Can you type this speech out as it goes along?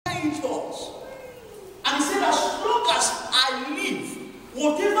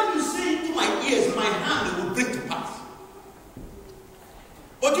Whatever you say into my ears, my hand will bring to pass.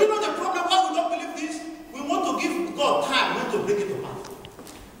 But do you know the problem why we don't believe this? We want to give God time not to bring it to pass.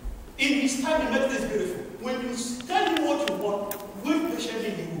 In his time, he makes this beautiful. When you tell him what you want, wait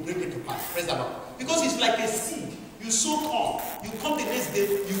patiently, he will bring it to pass. Praise the Lord. Because it's like a seed. You sow corn. You come the next day,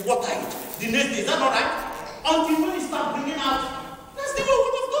 you water it. The next day, is that not right? Until when it starts bringing out, that's the way the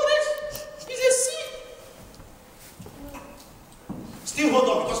word of God is. It's a seed. Still hold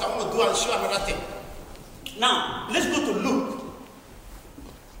on because I want to do and show another thing. Now, let's go to Luke.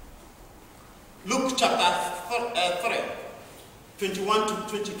 Luke chapter 3, 21 to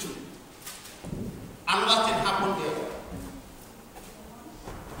 22. Another thing happened there.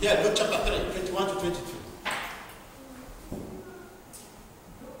 Yeah, Luke chapter 3, 21 to 22.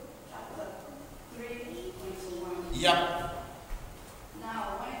 Chapter 3, 21. Yep. Now,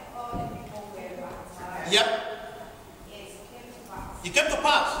 when all the people were baptized, Yep. it came to pass. It came to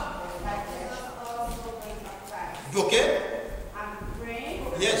pass. That Jesus also was baptized. You okay? And praying,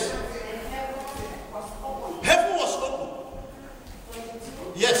 Yes. and heaven was opened. Heaven was open.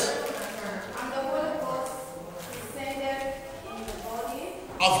 22. Yes. And the Holy Ghost descended in the body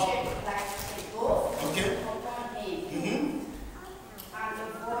Of. shaped like a dove Okay. upon him. Mm-hmm. And the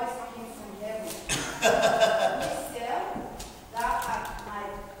voice came from heaven. He said, "Thou art my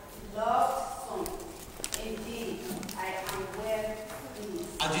beloved Son. Indeed, I am well pleased."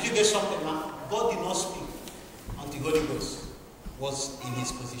 And did you get something now? God did not speak until the Holy Ghost was in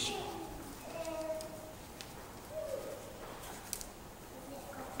his position.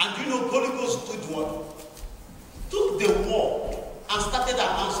 And you know, Holy Ghost did what? Took the word and started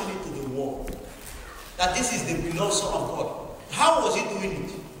announcing it to the world that this is the beloved Son of God. How was he doing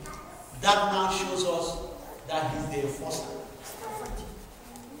it? That now shows us that he's the enforcer.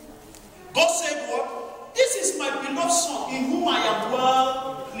 God said what? This is my beloved Son in whom I am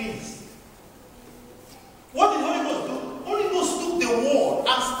well pleased. What did Holy Ghost do? Holy Ghost took the word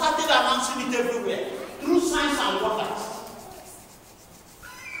and started announcing it everywhere through signs and wonders.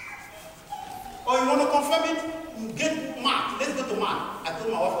 Or you want to confirm it? Get Mark. Let's go to Mark. I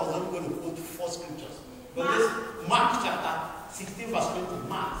told my wife I was not going to quote 4 scriptures. But this Mark chapter 16 verse 20.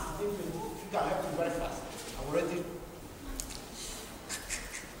 Mark 16 20. If you can help me very fast. I'm already.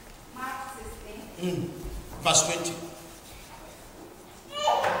 Mark 16. Verse 20.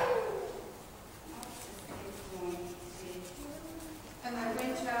 And I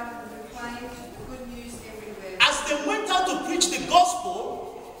went out and proclaimed the good news everywhere, As they went out to preach the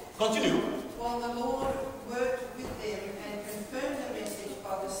gospel, continue. while the Lord worked with them and confirmed the message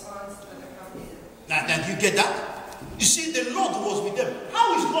by the signs that accompanied it. Now, do you get that? You see, the Lord was with them.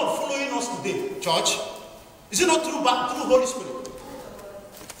 How is God following us today, church? Is it not through Holy Spirit?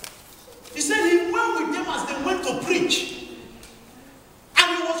 He said he went with them as they went to preach.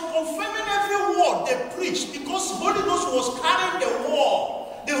 And he was confirming every word they preached because the Holy Ghost was carrying the word.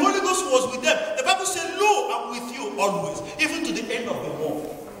 The Holy Ghost was with them. The Bible said, "Lo, I'm with you always, even to the end of the world."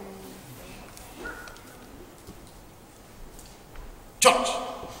 Church,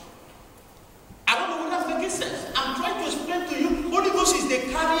 I don't know whether that's making sense. I'm trying to explain to you, Holy Ghost is the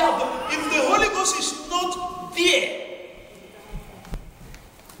carrier of the. If the Holy Ghost is not there,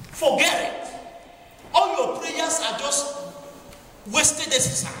 forget it. All your prayers are just wasted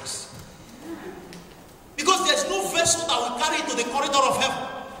exercise. Because there's no vessel that will carry it to the corridor of heaven.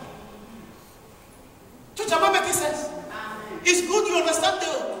 Church, am I making sense? It's good you understand the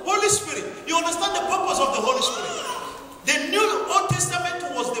Holy Spirit. You understand the purpose of the Holy Spirit. The New Old Testament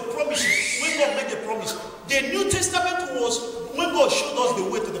was the promises, when God made the promise. The New Testament was when God showed us the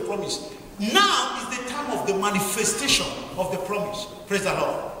way to the promise. Now is the time of the manifestation of the promise. Praise the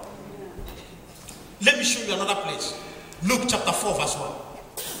Lord. Let me show you another place. Luke chapter 4 verse 1.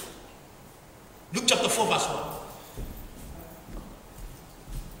 Luke chapter 4 verse 1.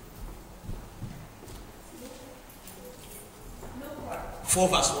 Look what? 4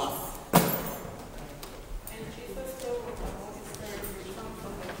 verse 1. And Jesus spoke of the Holy Spirit which comes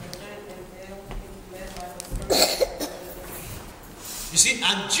from the Judea and there led by the Spirit. You see,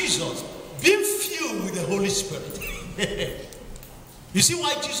 and Jesus being filled with the Holy Spirit. You see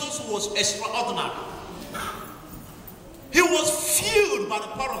why Jesus was extraordinary? He was filled by the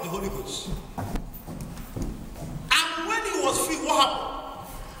power of the Holy Ghost. And when he was filled, what happened?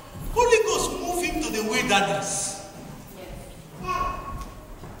 Holy Ghost moved him to the wilderness.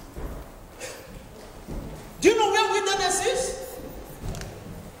 Do you know where wilderness is?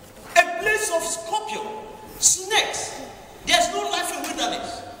 A place of scorpion, snakes. There's no life in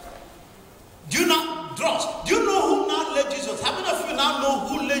wilderness. Do you know, dross? Do you know who now led Jesus? How many of you now know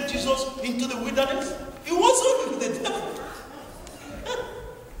who led Jesus into the wilderness? It wasn't the devil.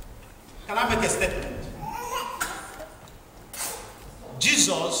 Can I make a statement?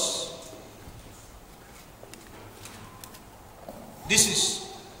 Jesus, this is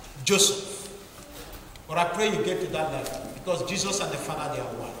Joseph. But I pray you get to that level, because Jesus and the Father, they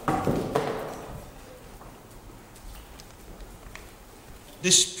are one.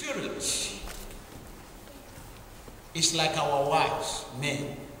 The Spirit is like our wives,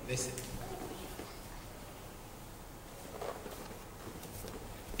 men. Listen.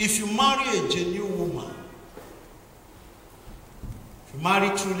 If you marry a genuine woman, if you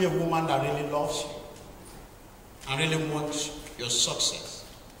marry truly a woman that really loves you and really wants your success,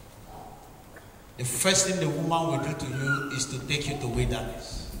 the first thing the woman will do to you is to take you to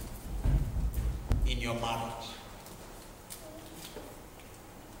wilderness in your marriage.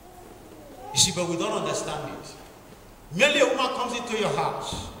 You see, but we don't understand it. Merely a woman comes into your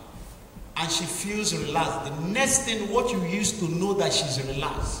house and she feels relaxed. The next thing, what you used to know that she's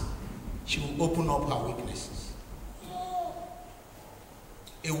relaxed, she will open up her weaknesses.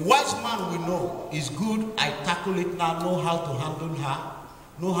 A wise man will know is good. I tackle it now, know how to handle her,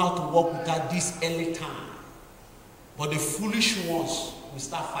 know how to work with her this early time. But the foolish ones will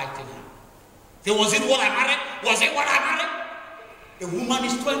start fighting her. Say, was it what I married? Was it what I married? A woman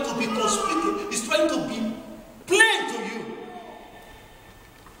is trying to be conspicuous, is trying to be plain to you.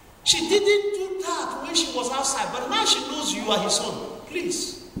 She didn't do that when she was outside, but now she knows you are his son.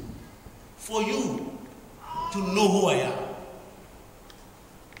 Please, for you to know who I am.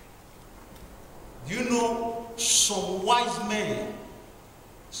 Do you know some wise men,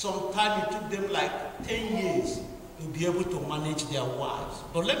 sometimes it took them like 10 years to be able to manage their wives.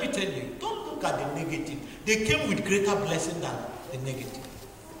 But let me tell you, don't look at the negative. They came with greater blessing than the negative.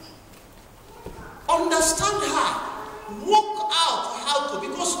 Understand her. Work out how to,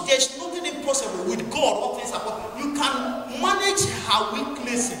 because there's nothing impossible with God. All things are possible. You can manage her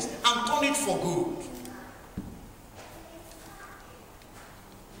weaknesses and turn it for good.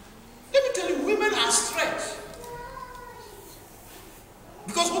 Let me tell you, women are stretched.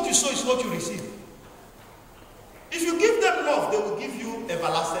 Because what you sow is what you receive. If you give them love, they will give you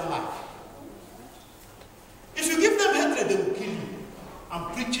everlasting life. If you give them hatred, they will kill you.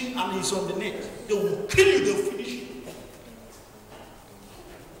 I'm preaching and it's on the net. They will kill you, they will finish you.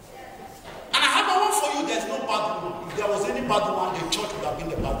 And I have a word for you, there's no bad woman. If there was any bad woman, the church would have been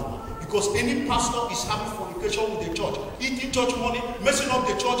the bad woman. Because any pastor is having fornication with the church, eating church money, messing up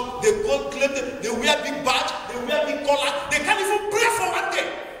the church, they go claim they wear big badge, they wear big collar, they can't even pray for one day.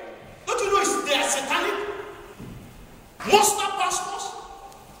 Don't you know they are satanic? Monster pastors.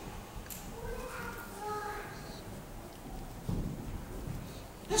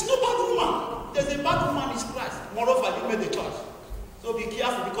 There's no bad woman. There's a bad woman is Christ. Moreover, you made the church. So be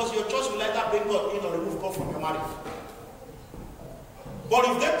careful, because your church will either bring God in or remove God from your marriage. But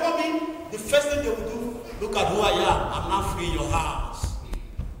if they come in, the first thing they will do, look at who I am. I'm not free in your house.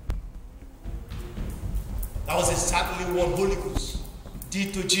 That was exactly what Holy Ghost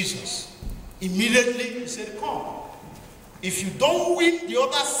did to Jesus. Immediately, he said, come. If you don't win the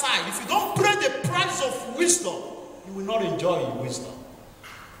other side, if you don't pay the price of wisdom, you will not enjoy your wisdom.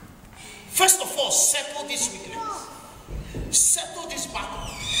 First of all, settle this weakness. Settle this battle.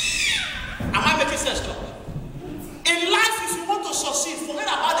 Am I making sense, John? In life, if you want to succeed, forget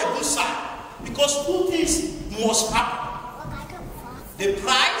about the good side. Because two things must happen. The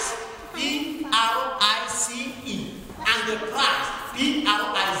prize, P-R-I-C-E, and the prize,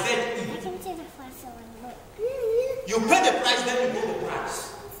 P-R-I-Z-E. You pay the price, then you get the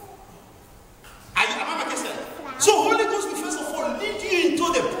price. Am I making sense? So Holy Ghost will first of all lead you into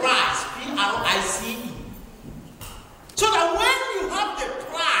the prize, P-R-I-C-E. So that when you have the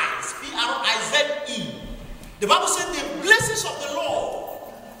prize, P-R-I-Z-E, the Bible said the blessings of the Lord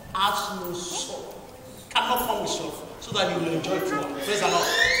has no sorrow, cannot come with sorrow, so that you will enjoy it all. Praise the Lord.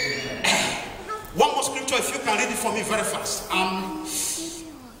 One more scripture, if you can read it for me very fast.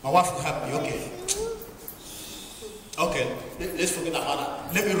 My wife will help me. Okay, let's forget about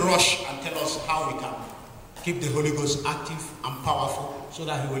that. Let me rush and tell us how we can keep the Holy Ghost active and powerful, so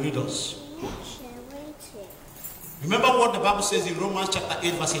that He will lead us. Remember what the Bible says in Romans chapter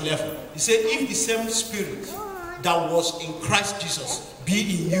 8 verse 11. It said, if the same Spirit that was in Christ Jesus be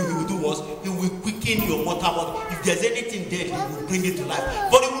in you, He will do what? He will quicken your mortal body. If there's anything dead, He will bring it to life.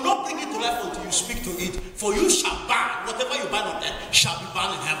 But He will not bring it to life until you speak to it. For you shall bind. Whatever you bind on earth shall be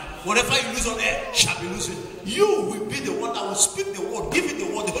bound in heaven. Whatever you lose on earth shall be loosed. You will be the one that will speak the word, give it the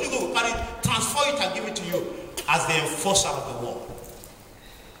word. The Holy Ghost will carry it, transfer it, and give it to you as the enforcer of the word.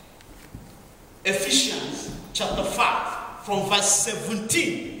 Ephesians chapter 5 from verse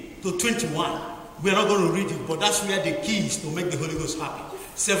 17 to 21. We are not going to read it, but that's where the key is to make the Holy Ghost happy.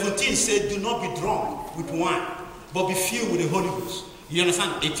 17 said, do not be drunk with wine, but be filled with the Holy Ghost. You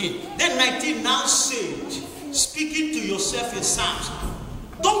understand? 18. Then 19 now said, speaking to yourself in Psalms,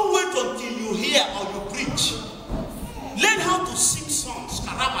 don't wait until you hear or you preach. Learn how to sing songs.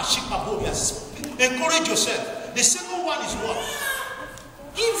 Encourage yourself. The second one is what?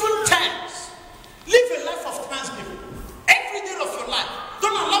 Even thanks. Live a life of thanksgiving. Every day of your life.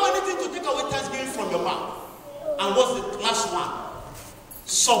 Don't allow anything to take away thanksgiving from your mouth. And what's the last one?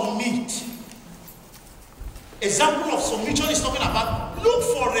 Submit. Example of submission is talking about look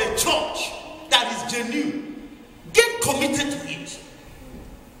for a church that is genuine. Get committed to it.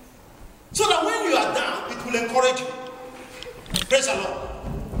 So that when you are down, it will encourage you. Praise the Lord.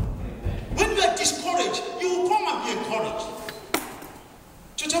 When you are discouraged, you will come and be encouraged.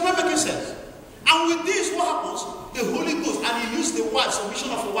 Church, am I making sense? And with this, what happens? The Holy Ghost, and he used the wife,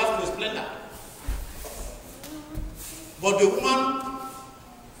 submission of a wife to splendor. But the woman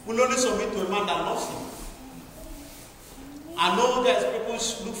will only submit to a man that loves him. I know there's people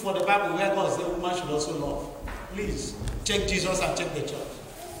who look for the Bible where God says a woman should also love. Please, check Jesus and check the church.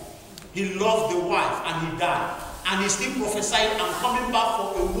 He loved the wife and he died. And he's still prophesying and coming back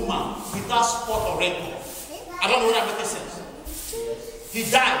for a woman without spot or wrinkle. I don't know whether that makes sense. He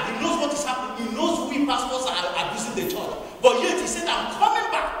died. He knows what is happening. He knows we pastors are abusing the church. But yet he said, I'm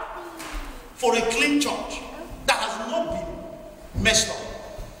coming back for a clean church that has not been messed up.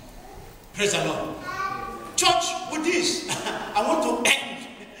 Praise the Lord. Church, with this, I want to end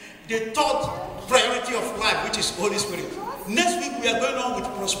the third priority of life, which is Holy Spirit. Next week, we are going on with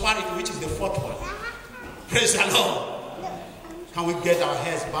prosperity, which is the fourth one. Praise the Lord. Can we get our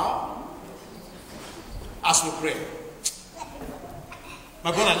heads bowed as we pray?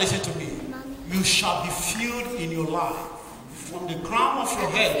 My brother, listen to me. You shall be filled in your life from the crown of your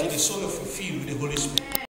head to the sole of your feet with the Holy Spirit.